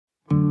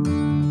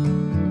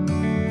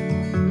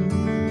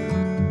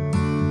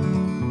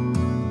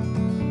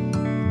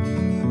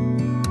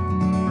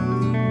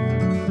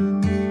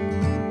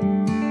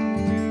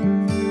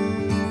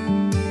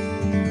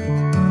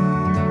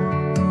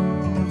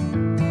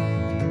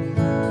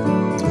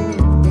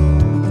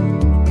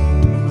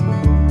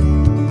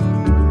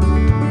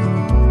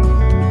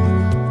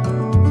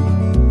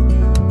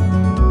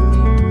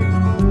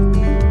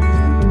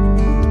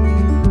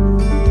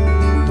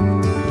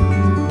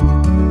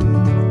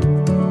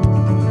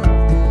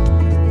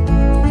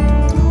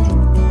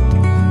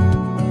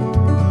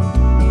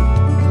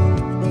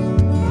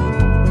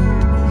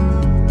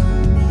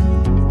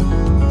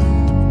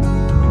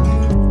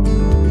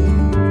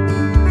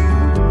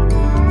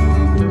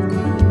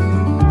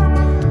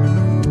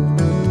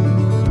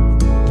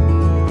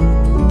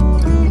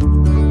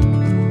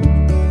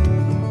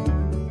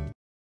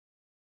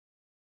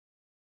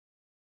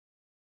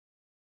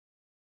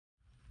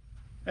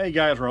Hey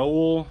guys,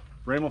 Raul,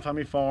 Raymond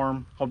Family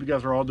Farm. Hope you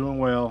guys are all doing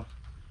well.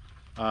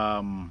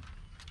 I'm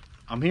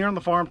here on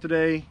the farm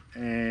today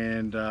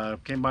and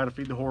came by to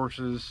feed the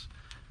horses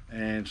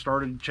and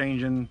started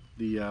changing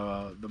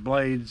the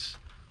blades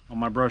on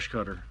my brush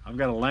cutter. I've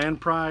got a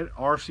Land Pride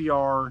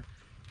RCR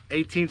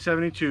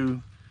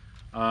 1872.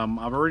 I've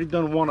already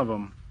done one of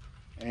them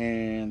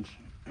and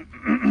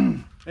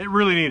it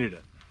really needed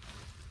it.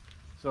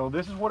 So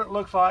this is what it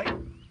looks like.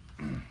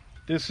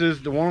 This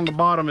is the one on the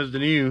bottom is the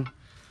new,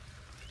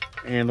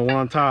 and the one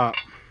on top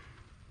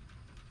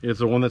is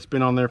the one that's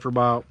been on there for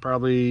about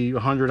probably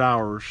 100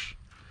 hours.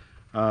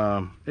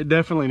 It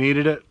definitely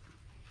needed it.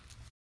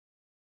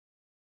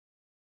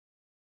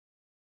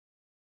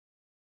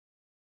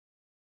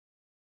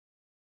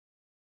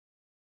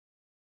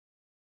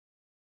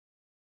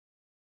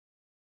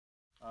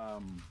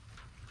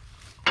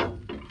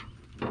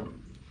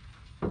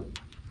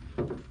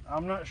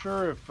 I'm not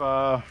sure if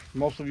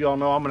most of y'all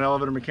know I'm an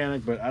elevator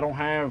mechanic, but I don't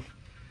have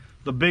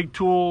the big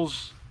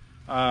tools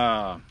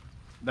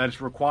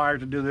that's required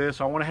to do this.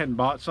 So I went ahead and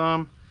bought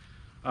some.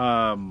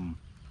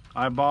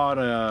 I bought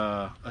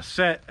a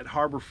set at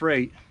Harbor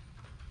Freight,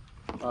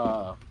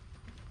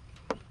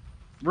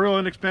 real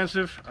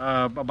inexpensive,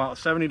 about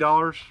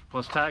 $70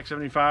 plus tax,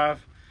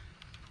 75.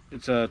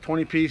 It's a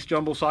 20-piece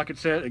jumbo socket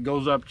set. It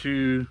goes up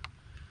to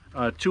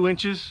 2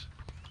 inches.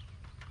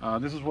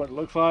 This is what it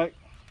looks like.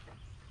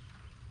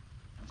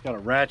 It's got a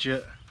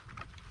ratchet.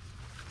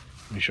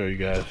 Let me show you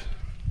guys.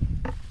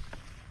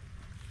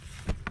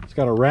 It's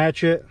got a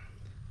ratchet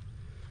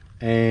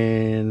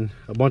and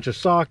a bunch of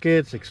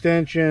sockets,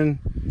 extension,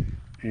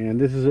 and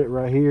this is it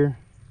right here.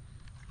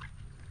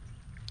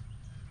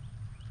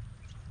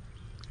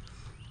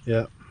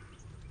 Yep.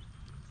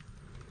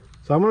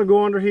 So I'm going to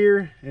go under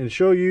here and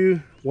show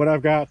you what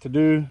I've got to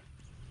do.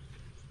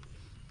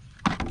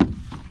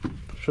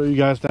 Show you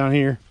guys down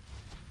here.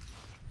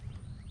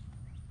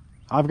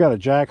 I've got a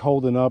jack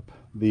holding up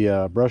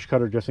the brush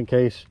cutter just in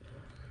case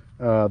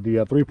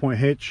the 3-point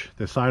hitch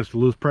decides to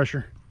lose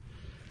pressure.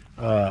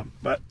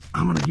 But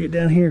I'm gonna get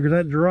down here because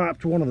I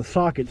dropped one of the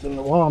sockets, and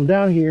while I'm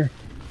down here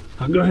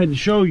I'll go ahead and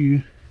show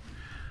you.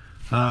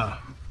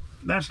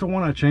 That's the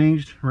one I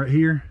changed right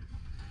here.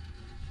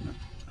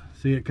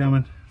 See it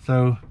coming?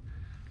 So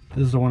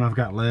this is the one I've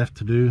got left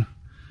to do.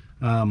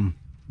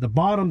 The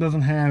bottom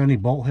doesn't have any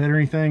bolt head or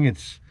anything.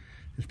 It's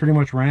pretty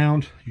much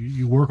round.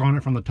 You work on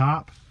it from the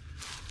top.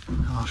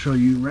 I'll show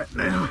you right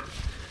now.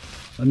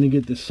 Let me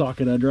get this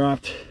socket I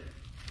dropped.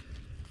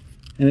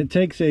 And it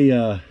takes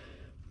a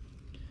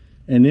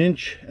 1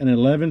 inch and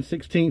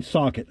 11/16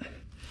 socket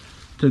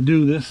to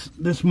do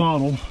this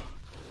model.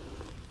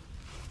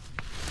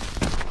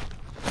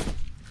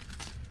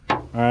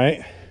 All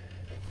right.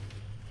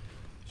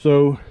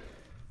 So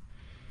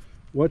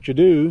what you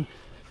do,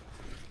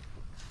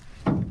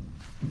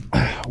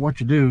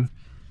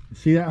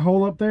 see that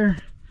hole up there?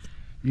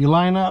 You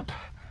line up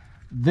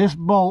this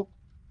bolt,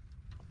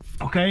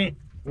 okay,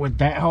 with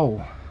that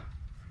hole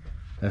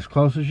as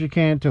close as you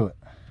can to it.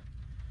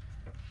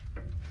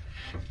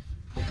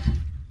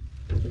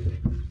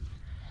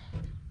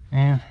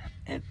 And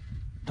it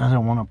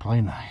doesn't want to play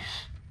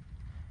nice.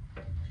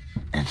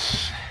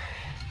 It's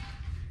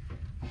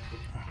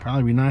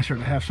probably be nicer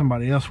to have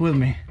somebody else with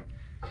me,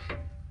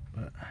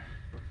 but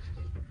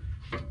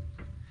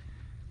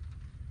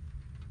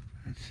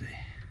let's see.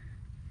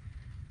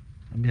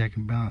 Maybe I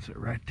can balance it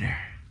right there.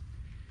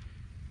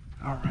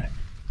 All right.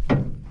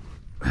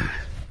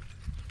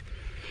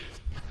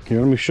 Okay,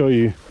 let me show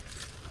you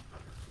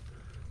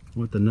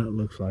what the nut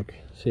looks like.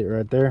 See it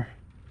right there?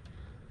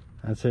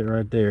 That's it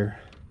right there.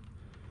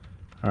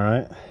 All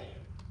right.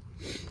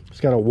 It's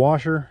got a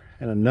washer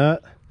and a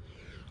nut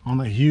on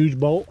the huge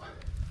bolt.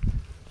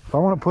 If I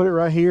want to put it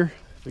right here,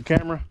 the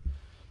camera,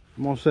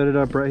 I'm gonna set it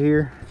up right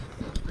here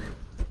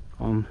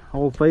on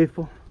Old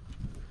Faithful,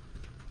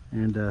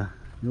 and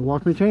you'll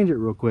watch me change it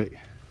real quick.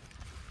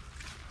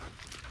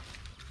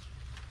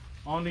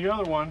 On the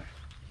other one,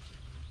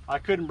 I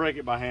couldn't break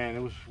it by hand.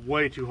 It was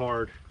way too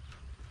hard.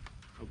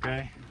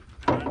 Okay,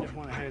 and I just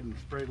went ahead and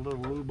sprayed a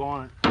little lube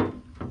on it.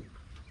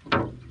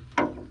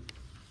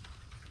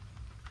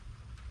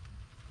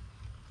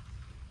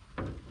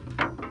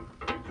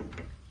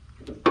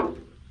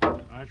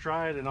 I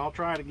tried, and I'll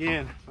try it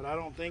again, but I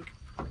don't think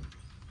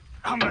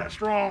I'm that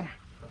strong.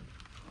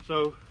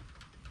 So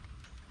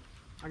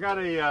I got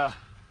a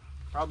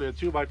probably a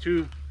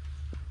 2x2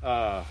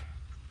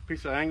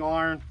 piece of angle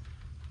iron,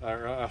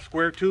 or a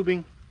square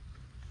tubing,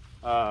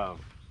 and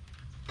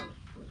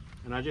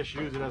I just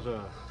use it as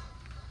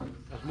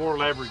more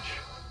leverage.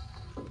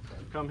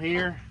 Come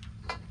here.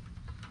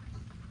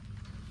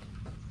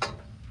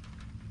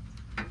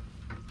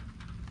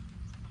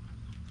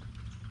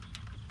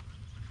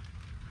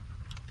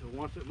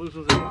 Once it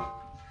loosens it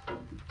up,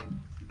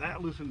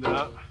 that loosened it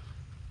up.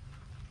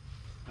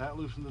 That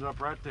loosened it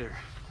up right there.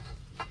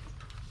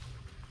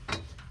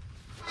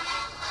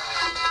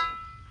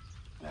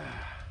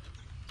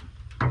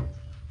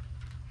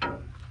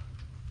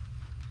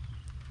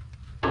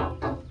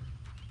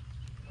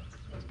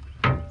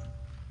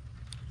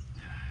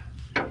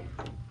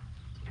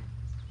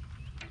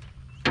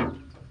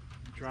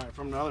 Try it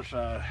from the other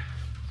side.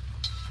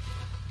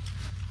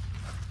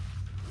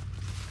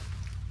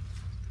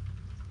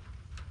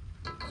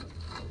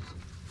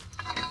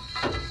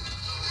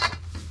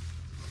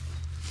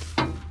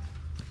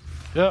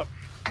 Yep,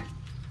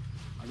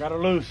 I got it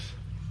loose.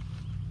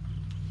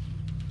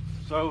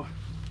 So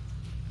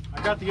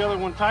I got the other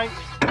one tight,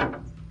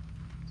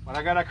 but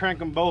I gotta crank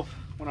them both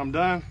when I'm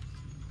done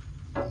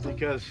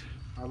because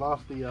I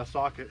lost the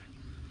socket.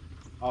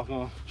 I was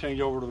gonna change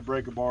over to the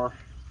breaker bar.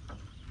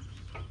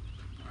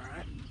 All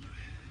right.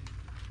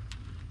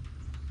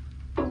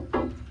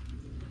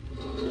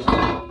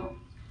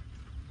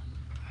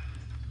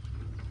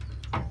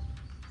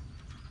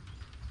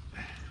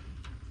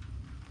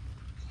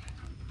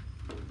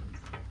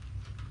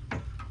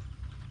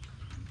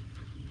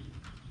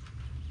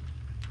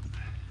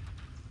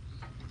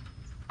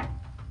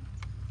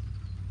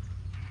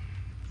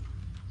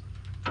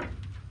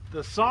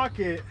 The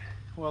socket,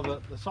 well,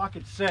 the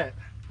socket set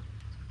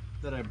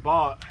that I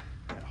bought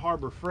at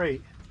Harbor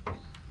Freight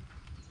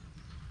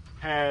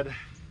had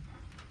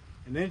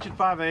 1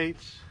 5/8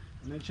 inches,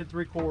 1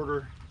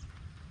 3/4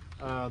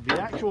 inches.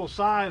 The actual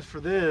size for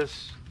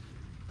this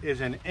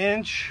is 1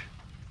 inch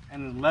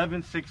and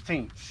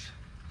 11/16.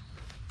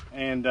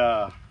 And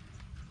the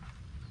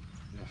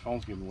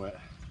phone's getting wet.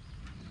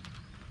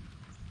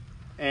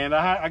 And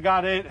I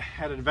got it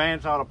at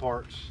Advanced Auto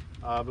Parts.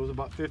 It was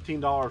about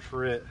 $15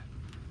 for it.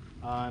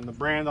 And the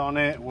brand on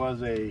it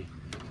was a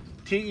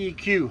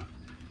TEQ.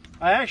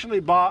 I actually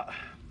bought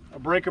a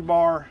breaker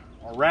bar,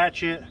 a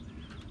ratchet,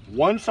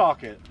 one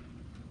socket,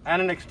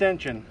 and an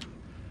extension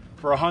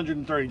for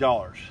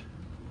 $130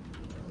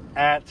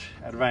 at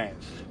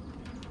Advanced.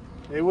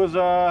 It was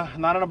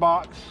not in a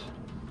box.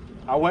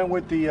 I went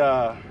with the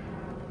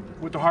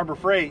Harbor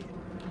Freight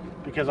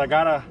because I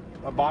got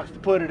a box to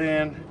put it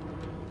in,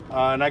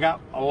 and I got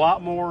a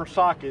lot more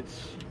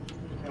sockets.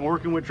 And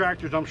working with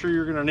tractors, I'm sure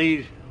you're going to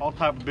need all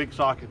type of big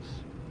sockets.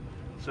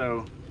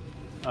 So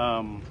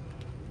I'm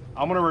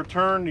going to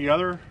return the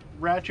other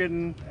ratchet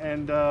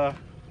and the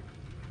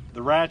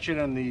ratchet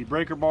and the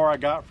breaker bar I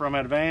got from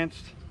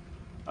Advanced,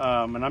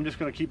 and I'm just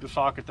going to keep the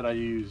socket that I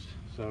used.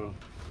 So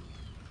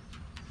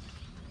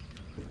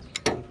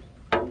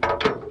I'm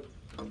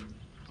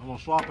going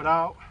to swap it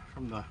out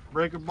from the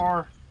breaker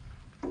bar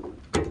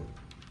to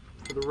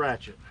the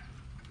ratchet.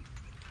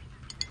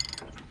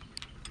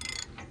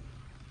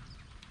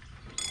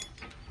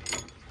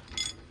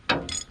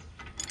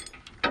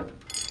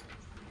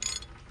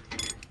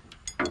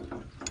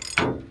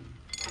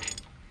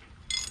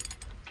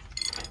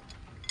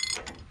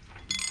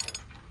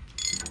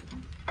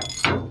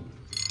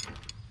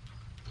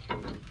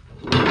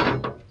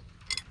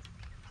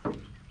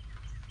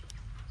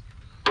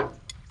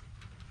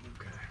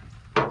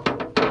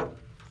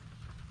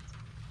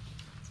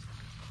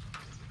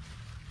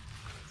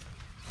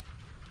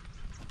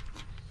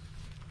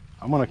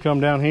 I'm gonna come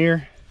down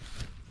here.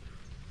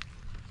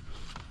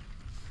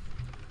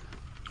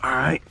 All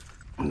right,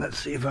 let's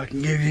see if I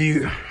can give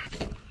you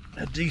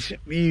a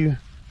decent view.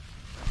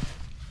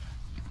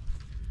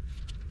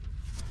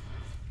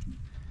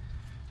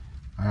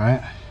 All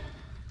right,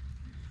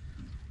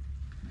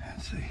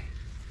 let's see.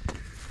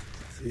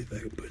 See if I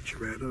can put you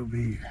right over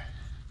here.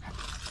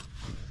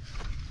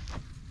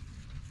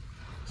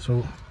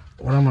 So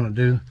what I'm gonna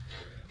do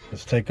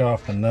is take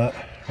off the nut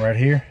right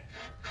here.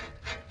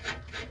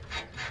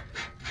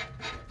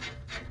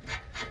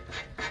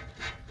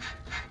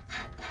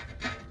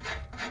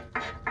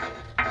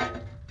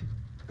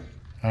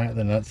 All right,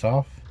 the nut's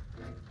off.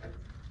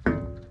 All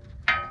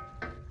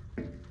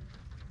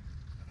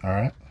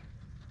right,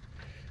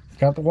 it's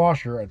got the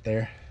washer right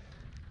there.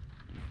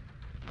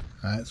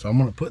 All right, so I'm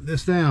gonna put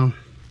this down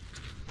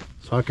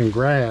so I can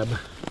grab.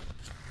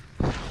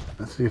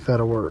 Let's see if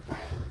that'll work.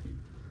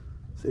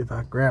 See if I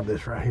can grab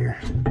this right here.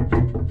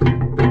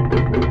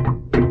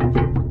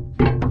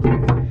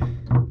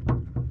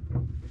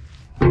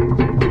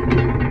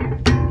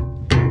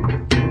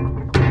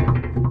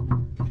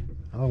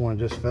 Other one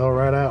just fell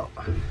right out.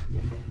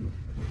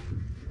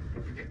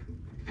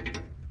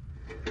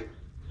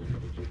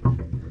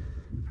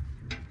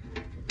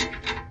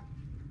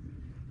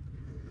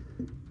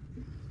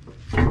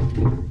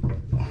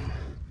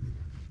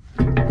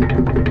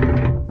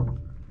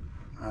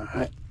 All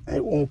right,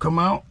 it won't come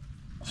out.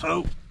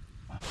 So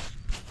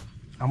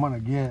I'm gonna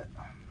get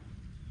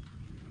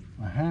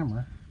a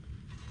hammer,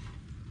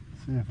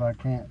 see if I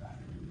can't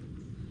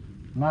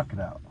knock it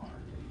out.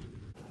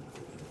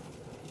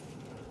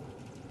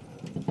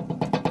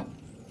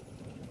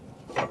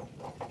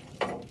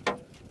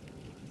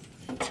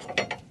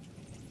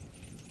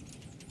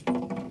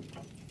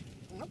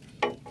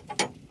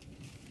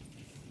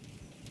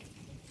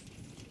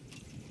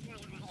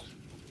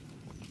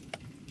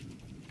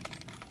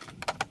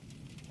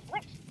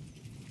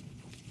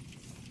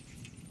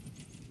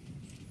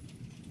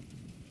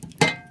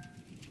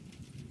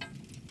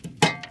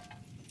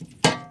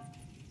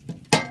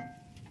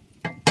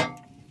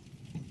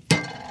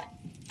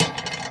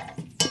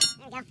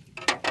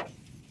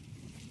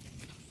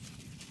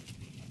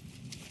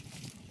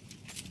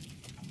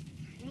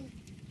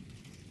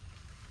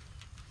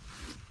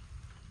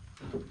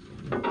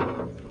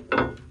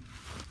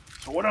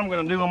 So what I'm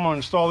gonna do, I'm gonna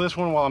install this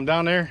one while I'm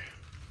down there.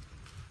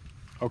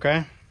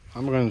 Okay,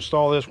 I'm gonna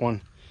install this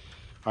one.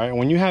 All right,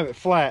 when you have it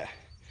flat,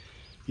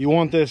 you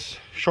want this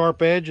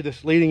sharp edge,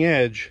 this leading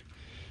edge,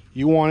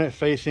 you want it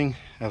facing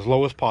as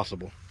low as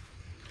possible.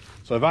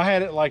 So if I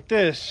had it like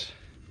this,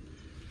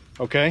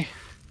 okay,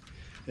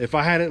 if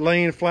I had it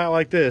laying flat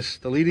like this,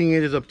 the leading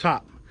edge is up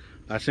top.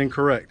 That's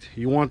incorrect.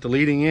 You want the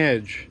leading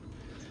edge,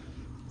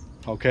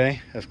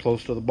 okay, as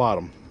close to the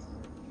bottom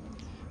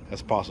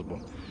as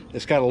possible.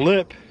 It's got a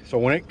lip, so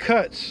when it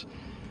cuts,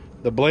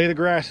 the blade of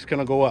grass is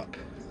gonna go up,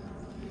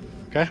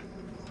 okay?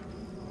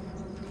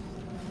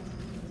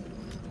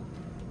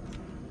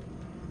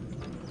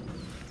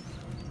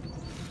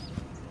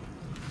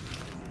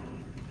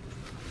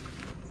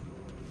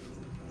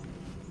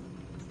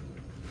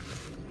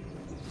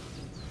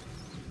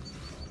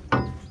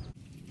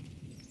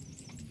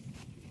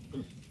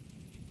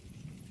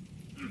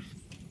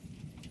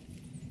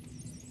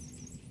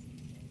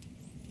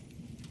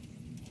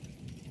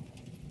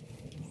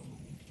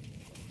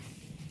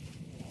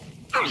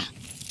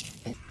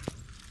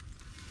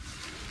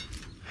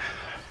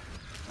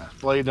 That's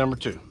blade number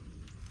 2.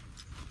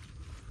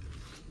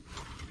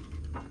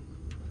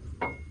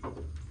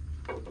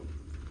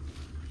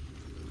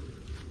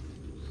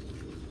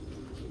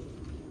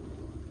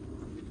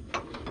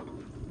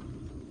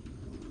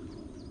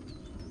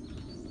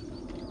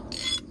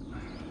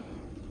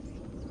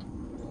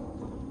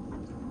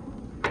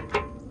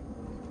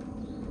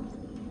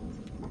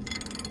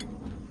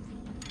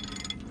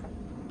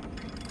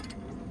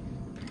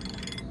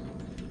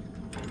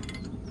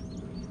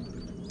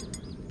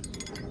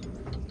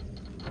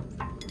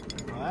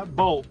 That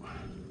bolt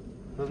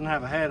doesn't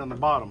have a head on the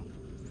bottom,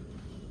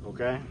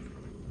 okay?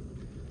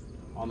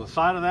 On the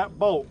side of that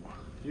bolt,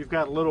 you've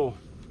got a little,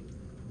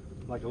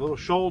 like a little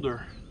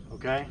shoulder,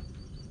 okay?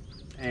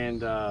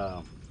 And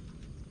I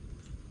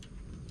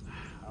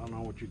don't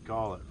know what you'd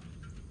call it.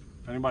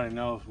 If anybody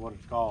knows what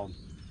it's called,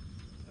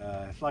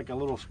 it's like a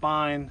little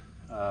spine,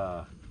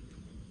 a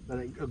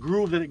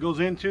groove that it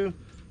goes into,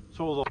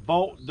 so the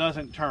bolt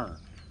doesn't turn.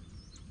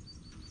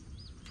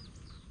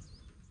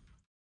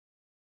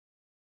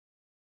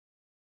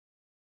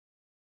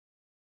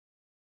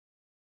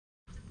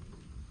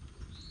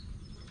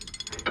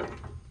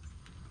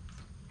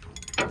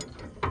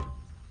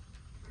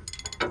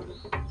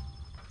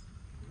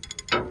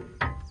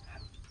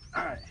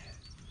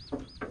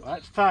 Well,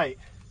 that's tight,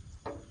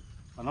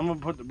 and I'm gonna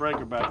put the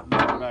breaker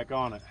back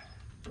on it.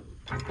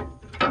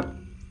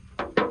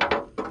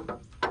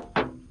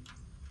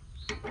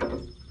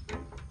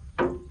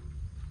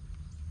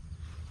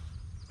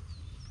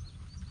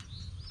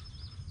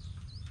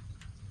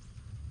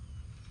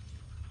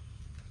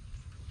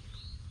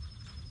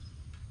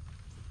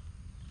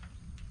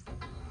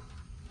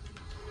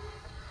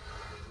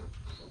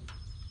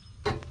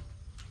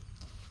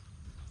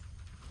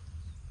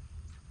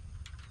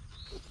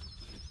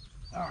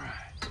 All right,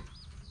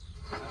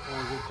 that's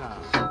one good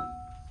time.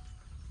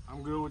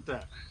 I'm good with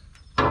that.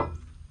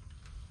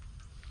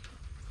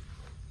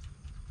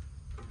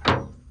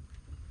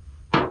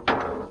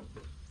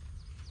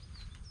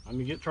 Let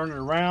me turn it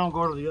around,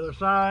 go to the other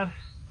side.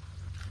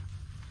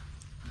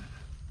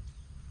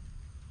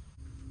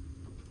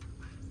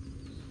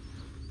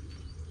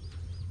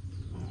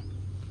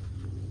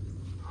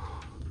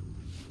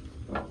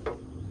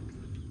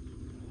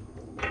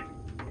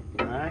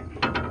 All right,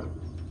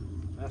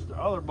 that's the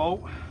other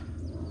bolt.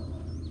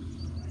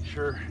 Make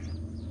sure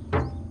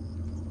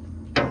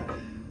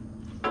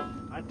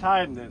I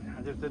tightened it.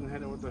 I just didn't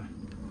hit it with the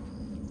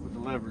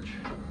leverage.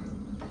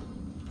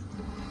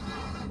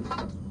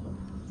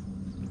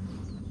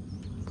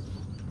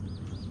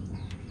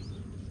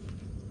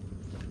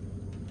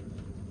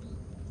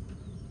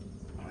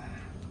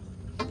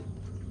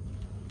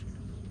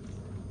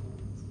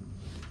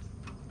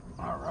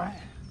 All right.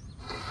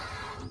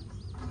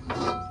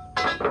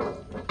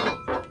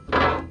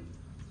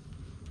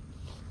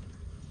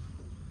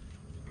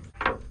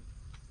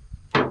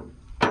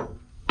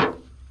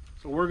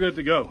 So we're good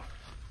to go.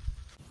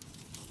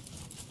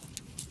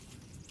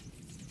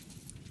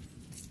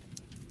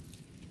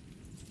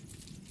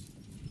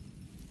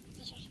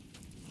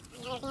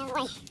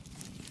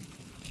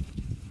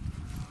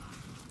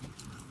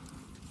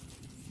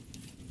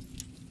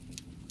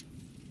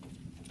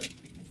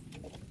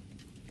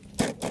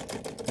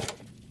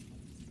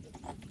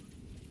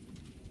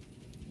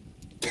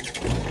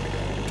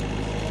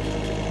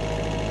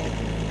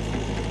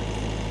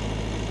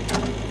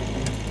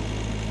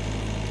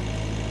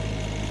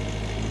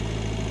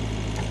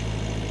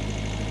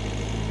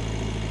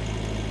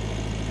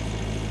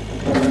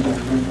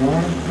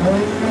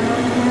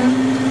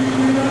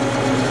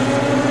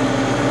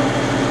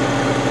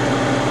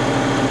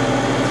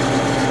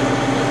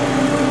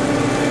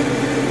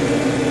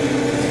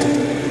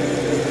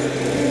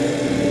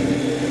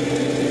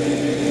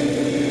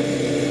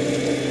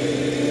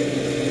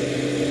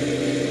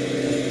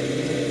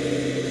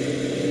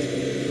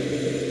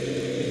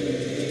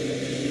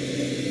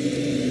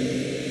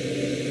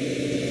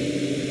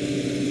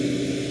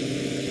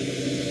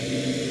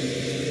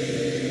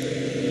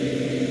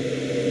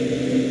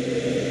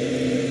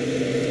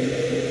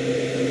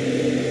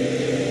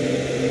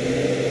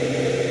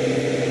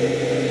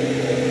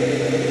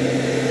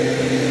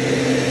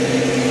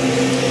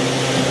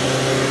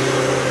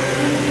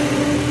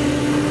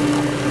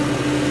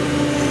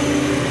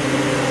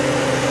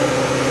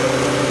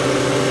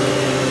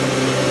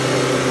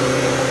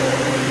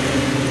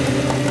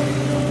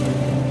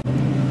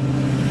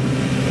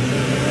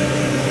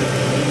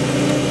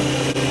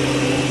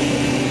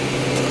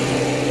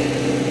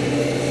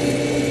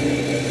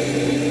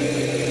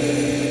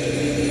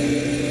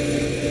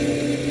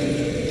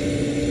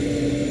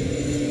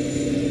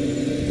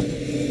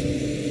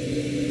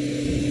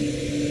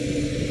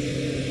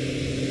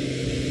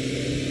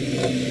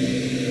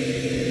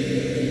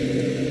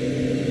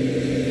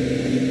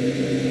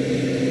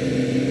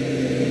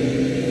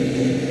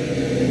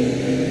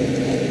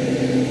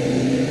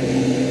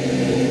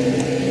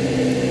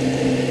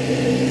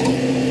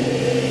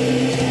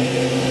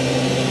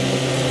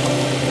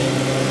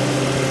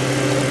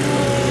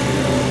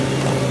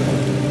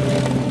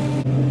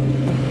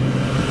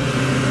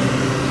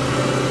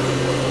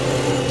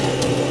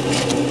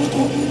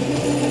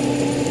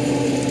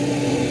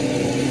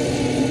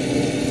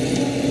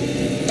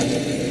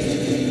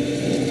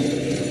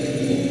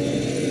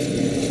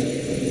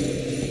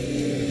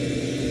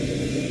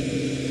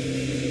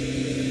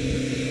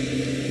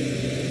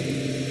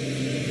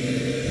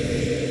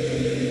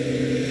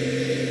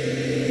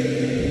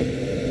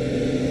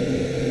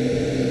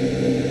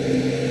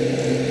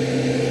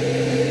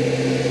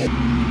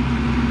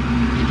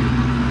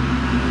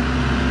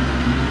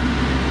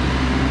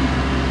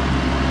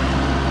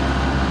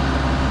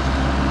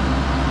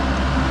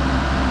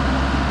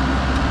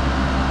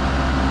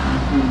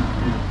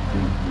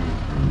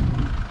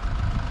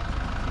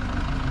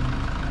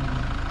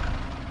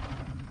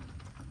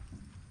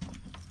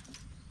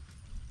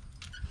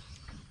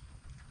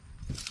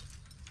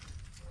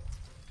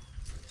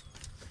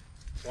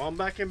 Well, I'm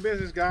back in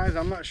business, guys.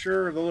 I'm not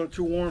sure if it's a little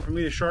too warm for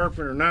me to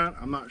sharpen or not.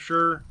 I'm not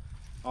sure.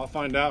 I'll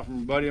find out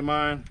from a buddy of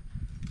mine.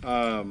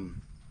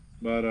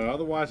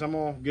 Otherwise, I'm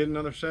gonna get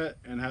another set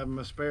and have them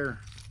a spare,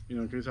 you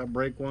know, in case I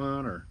break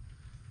one or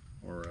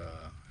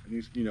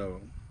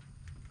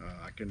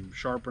I can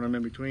sharpen them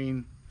in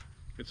between,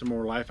 get some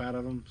more life out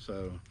of them.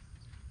 So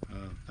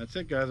that's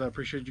it, guys. I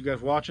appreciate you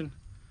guys watching.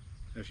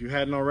 If you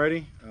hadn't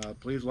already,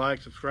 please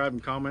like, subscribe,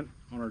 and comment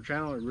on our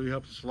channel. It really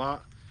helps us a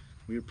lot.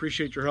 We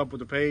appreciate your help with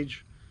the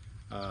page.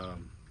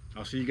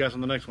 I'll see you guys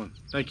on the next one.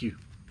 Thank you.